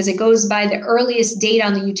race because it goes by the earliest date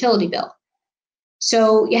on the utility bill.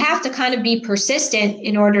 So you have to kind of be persistent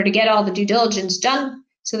in order to get all the due diligence done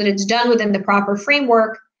so that it's done within the proper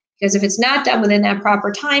framework, because if it's not done within that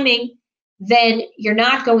proper timing, then you're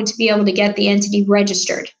not going to be able to get the entity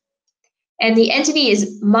registered. And the entity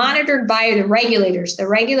is monitored by the regulators. The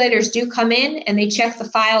regulators do come in and they check the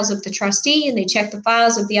files of the trustee and they check the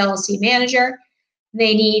files of the LLC manager.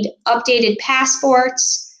 They need updated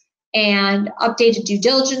passports and updated due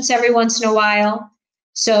diligence every once in a while.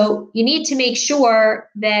 So you need to make sure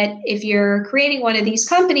that if you're creating one of these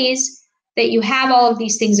companies, that you have all of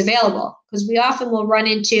these things available. Because we often will run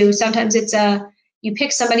into, sometimes it's you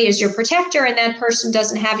pick somebody as your protector and that person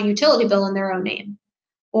doesn't have a utility bill in their own name,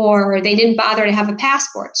 or they didn't bother to have a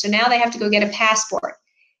passport. So now they have to go get a passport.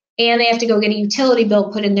 and they have to go get a utility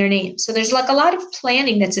bill put in their name. So there's like a lot of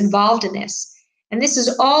planning that's involved in this. And this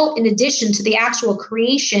is all in addition to the actual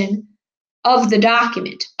creation of the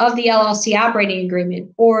document, of the LLC operating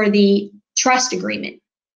agreement or the trust agreement.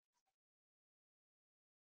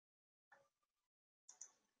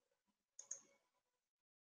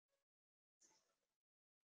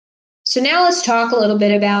 So now let's talk a little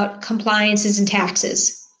bit about compliances and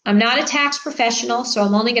taxes. I'm not a tax professional, so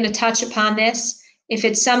I'm only going to touch upon this.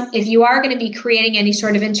 If you are going to be creating any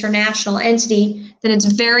sort of international entity, then it's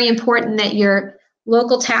very important that your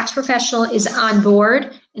local tax professional is on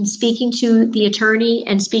board and speaking to the attorney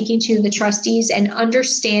and speaking to the trustees and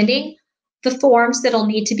understanding the forms that'll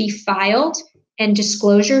need to be filed and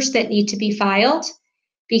disclosures that need to be filed,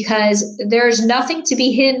 because there's nothing to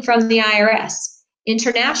be hidden from the IRS.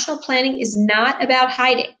 International planning is not about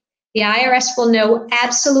hiding. The IRS will know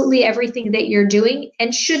absolutely everything that you're doing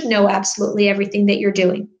and should know absolutely everything that you're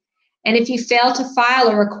doing. And if you fail to file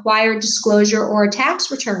a required disclosure or a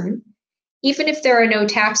tax return, even if there are no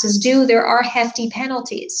taxes due, there are hefty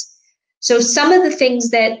penalties. So some of the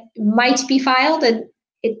things that might be filed, and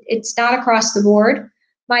it's not across the board,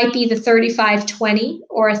 might be the 3520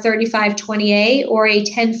 or a 3520A or a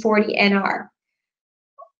 1040 NR.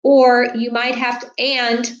 Or you might have to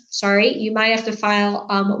file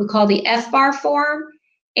what we call the FBAR form.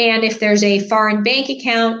 And if there's a foreign bank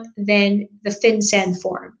account, then the FinCEN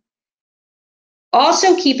form.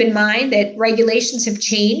 Also keep in mind that regulations have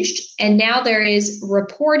changed, and now there is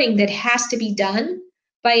reporting that has to be done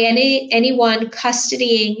by anyone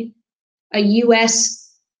custodying a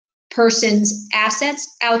U.S. person's assets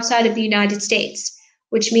outside of the United States,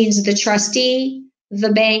 which means the trustee,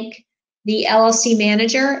 the bank, the LLC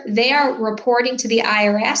manager, they are reporting to the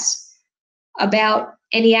IRS about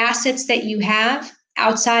any assets that you have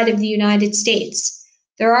outside of the United States.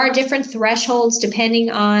 There are different thresholds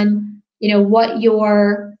depending on what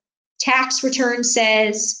your tax return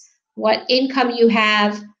says, what income you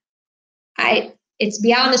have. It's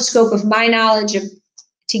beyond the scope of my knowledge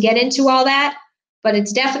to get into all that, but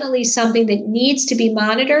it's definitely something that needs to be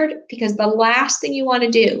monitored, because the last thing you want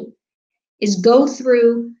to do is go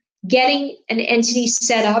through getting an entity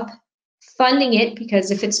set up, funding it,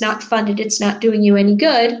 because if it's not funded, it's not doing you any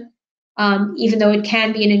good, even though it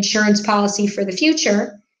can be an insurance policy for the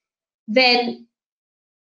future, then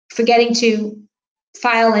forgetting to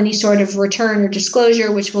file any sort of return or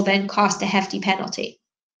disclosure, which will then cost a hefty penalty.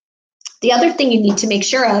 The other thing you need to make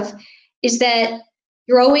sure of is that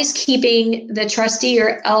you're always keeping the trustee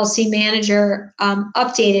or LLC manager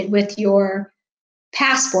updated with your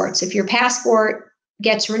passports. If your passport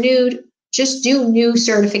gets renewed, just do new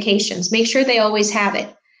certifications. Make sure they always have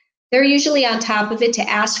it. They're usually on top of it to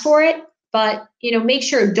ask for it, but make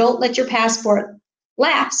sure, don't let your passport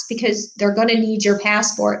lapse, because they're going to need your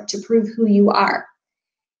passport to prove who you are.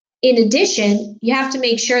 In addition, you have to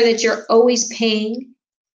make sure that you're always paying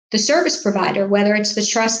the service provider, whether it's the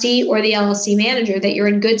trustee or the LLC manager, that you're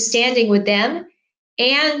in good standing with them,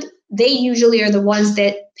 and they usually are the ones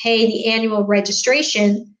that pay the annual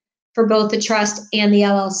registration for both the trust and the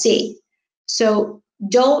LLC. So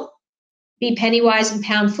don't be penny wise and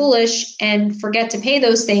pound foolish and forget to pay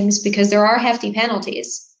those things, because there are hefty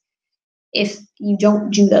penalties if you don't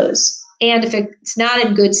do those. And if it's not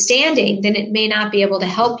in good standing, then it may not be able to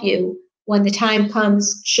help you when the time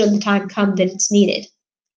comes, should the time come that it's needed.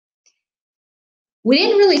 We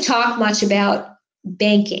didn't really talk much about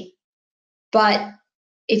banking, but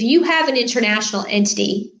if you have an international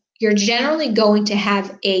entity, you're generally going to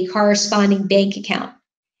have a corresponding bank account.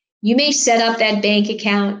 You may set up that bank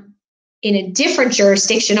account in a different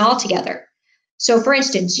jurisdiction altogether. So for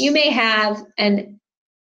instance, you may have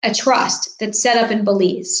a trust that's set up in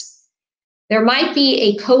Belize. There might be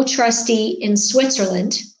a co-trustee in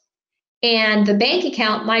Switzerland, and the bank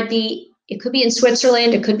account it could be in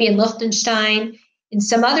Switzerland, it could be in Liechtenstein, in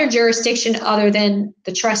some other jurisdiction other than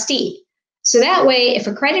the trustee. So that way, if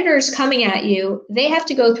a creditor is coming at you, they have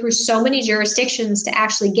to go through so many jurisdictions to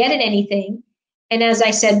actually get at anything. And as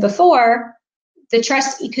I said before, the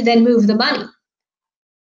trustee could then move the money.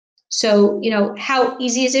 So, how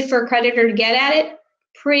easy is it for a creditor to get at it?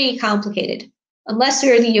 Pretty complicated, unless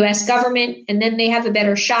they're the US government, and then they have a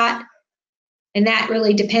better shot. And that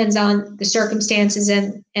really depends on the circumstances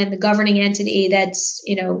and the governing entity that's,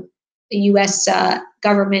 the US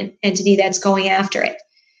government entity that's going after it.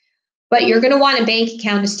 But you're going to want a bank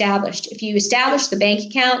account established. If you establish the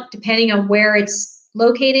bank account, depending on where it's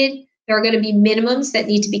located, there are going to be minimums that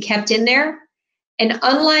need to be kept in there. And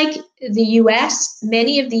unlike the US,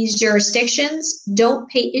 many of these jurisdictions don't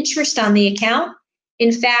pay interest on the account.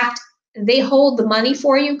 In fact, they hold the money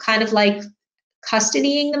for you, kind of like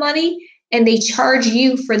custodying the money, and they charge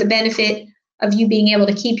you for the benefit of you being able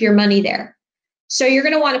to keep your money there. So you're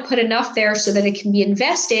going to want to put enough there so that it can be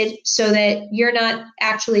invested, so that you're not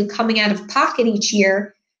actually coming out of pocket each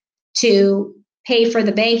year to pay for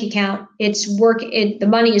the bank account. The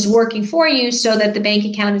money is working for you so that the bank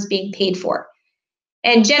account is being paid for.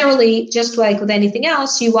 And generally, just like with anything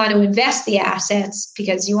else, you want to invest the assets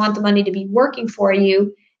because you want the money to be working for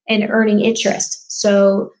you and earning interest.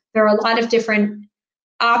 So there are a lot of different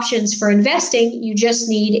options for investing. You just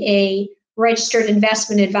need a registered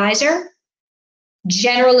investment advisor.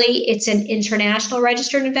 Generally, it's an international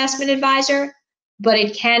registered investment advisor, but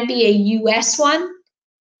it can be a U.S. one,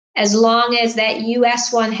 as long as that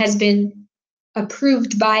U.S. one has been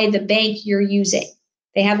approved by the bank you're using.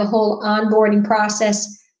 They have a whole onboarding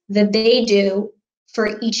process that they do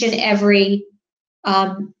for each and every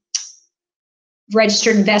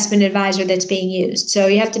registered investment advisor that's being used. So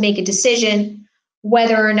you have to make a decision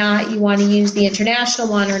whether or not you want to use the international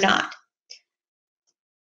one or not.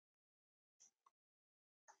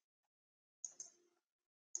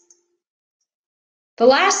 The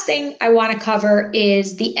last thing I want to cover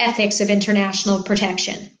is the ethics of international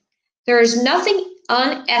protection. There is nothing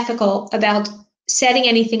unethical about setting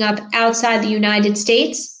anything up outside the United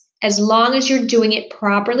States as long as you're doing it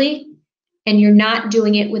properly and you're not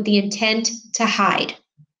doing it with the intent to hide.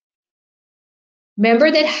 Remember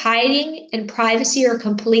that hiding and privacy are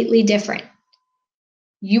completely different.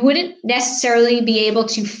 You wouldn't necessarily be able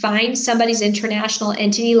to find somebody's international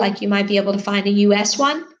entity like you might be able to find a US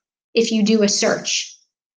one if you do a search.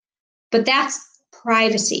 But that's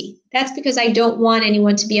privacy. That's because I don't want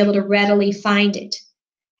anyone to be able to readily find it.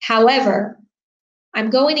 However, I'm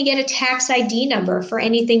going to get a tax ID number for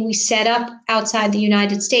anything we set up outside the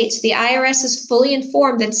United States. The IRS is fully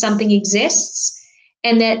informed that something exists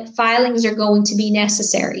and that filings are going to be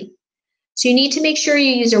necessary. So you need to make sure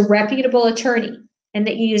you use a reputable attorney and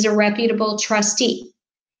that you use a reputable trustee.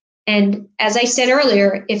 And as I said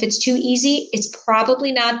earlier, if it's too easy, it's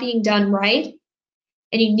probably not being done right.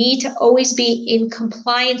 And you need to always be in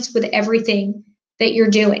compliance with everything that you're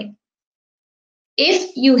doing.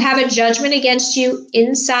 If you have a judgment against you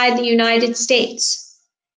inside the United States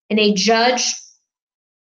and a judge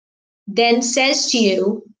then says to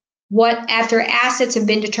you, after assets have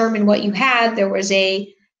been determined what you have, there was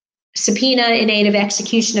a subpoena in aid of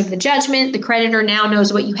execution of the judgment, the creditor now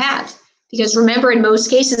knows what you have. Because remember, in most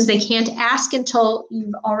cases, they can't ask until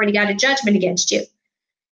you've already got a judgment against you.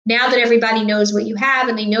 Now that everybody knows what you have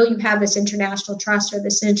and they know you have this international trust or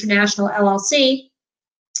this international LLC,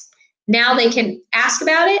 now they can ask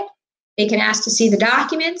about it, they can ask to see the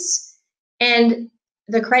documents, and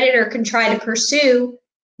the creditor can try to pursue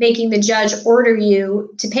making the judge order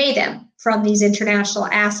you to pay them from these international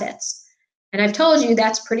assets. And I've told you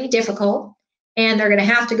that's pretty difficult, and they're going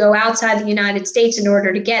to have to go outside the United States in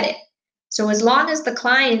order to get it. So as long as the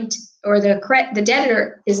client or the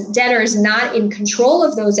debtor is not in control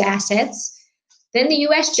of those assets, then the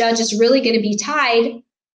U.S. judge is really going to be tied,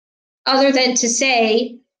 other than to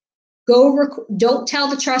say, don't tell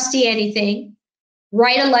the trustee anything,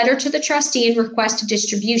 write a letter to the trustee and request a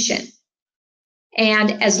distribution.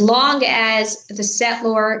 And as long as the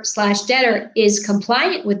settlor/debtor is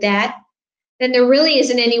compliant with that, then there really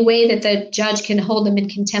isn't any way that the judge can hold them in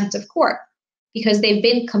contempt of court because they've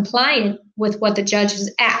been compliant with what the judge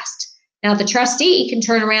has asked. Now, the trustee can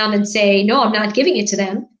turn around and say, no, I'm not giving it to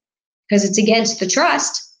them because it's against the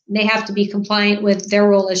trust. And they have to be compliant with their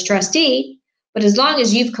role as trustee. But as long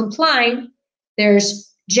as you've complied, there's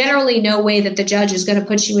generally no way that the judge is going to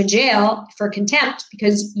put you in jail for contempt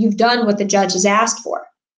because you've done what the judge has asked for.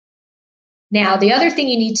 Now, the other thing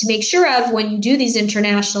you need to make sure of when you do these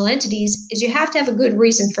international entities is you have to have a good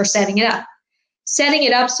reason for setting it up. Setting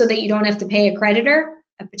it up so that you don't have to pay a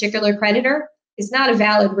particular creditor, is not a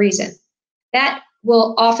valid reason. That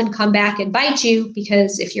will often come back and bite you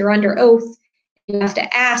because if you're under oath, you have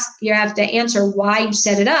to answer why you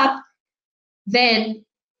set it up, then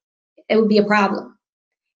it would be a problem.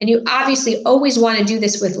 And you obviously always want to do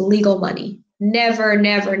this with legal money. Never,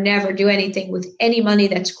 never, never do anything with any money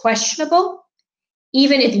that's questionable.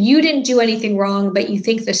 Even if you didn't do anything wrong, but you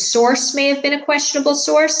think the source may have been a questionable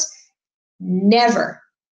source, never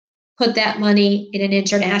put that money in an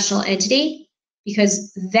international entity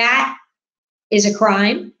because that is a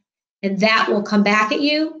crime and that will come back at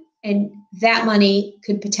you and that money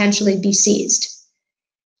could potentially be seized.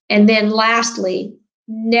 And then lastly,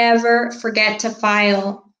 never forget to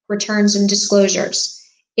file returns and disclosures.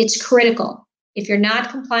 It's critical. If you're not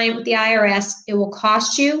compliant with the IRS, it will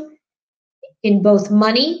cost you in both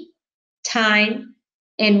money, time,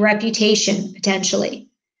 and reputation potentially.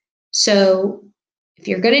 So If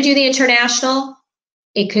you're going to do the international,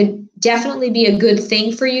 it could definitely be a good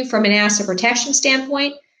thing for you from an asset protection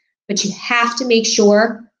standpoint, but you have to make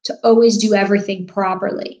sure to always do everything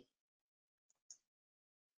properly.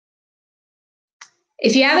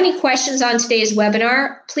 If you have any questions on today's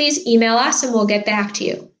webinar, please email us and we'll get back to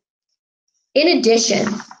you. In addition,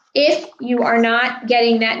 if you are not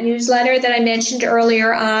getting that newsletter that I mentioned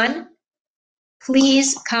earlier on,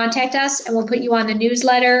 please contact us and we'll put you on the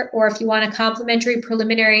newsletter, or if you want a complimentary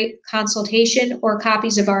preliminary consultation or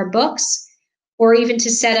copies of our books, or even to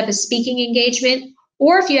set up a speaking engagement,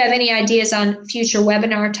 or if you have any ideas on future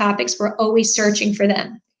webinar topics, we're always searching for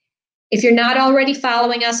them. If you're not already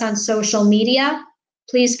following us on social media,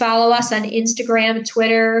 please follow us on Instagram,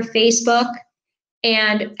 Twitter, Facebook.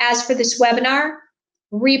 And as for this webinar,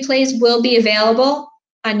 replays will be available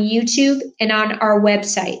on YouTube and on our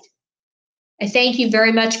website. I thank you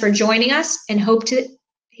very much for joining us and hope to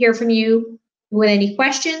hear from you with any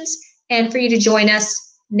questions and for you to join us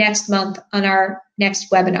next month on our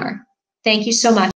next webinar. Thank you so much.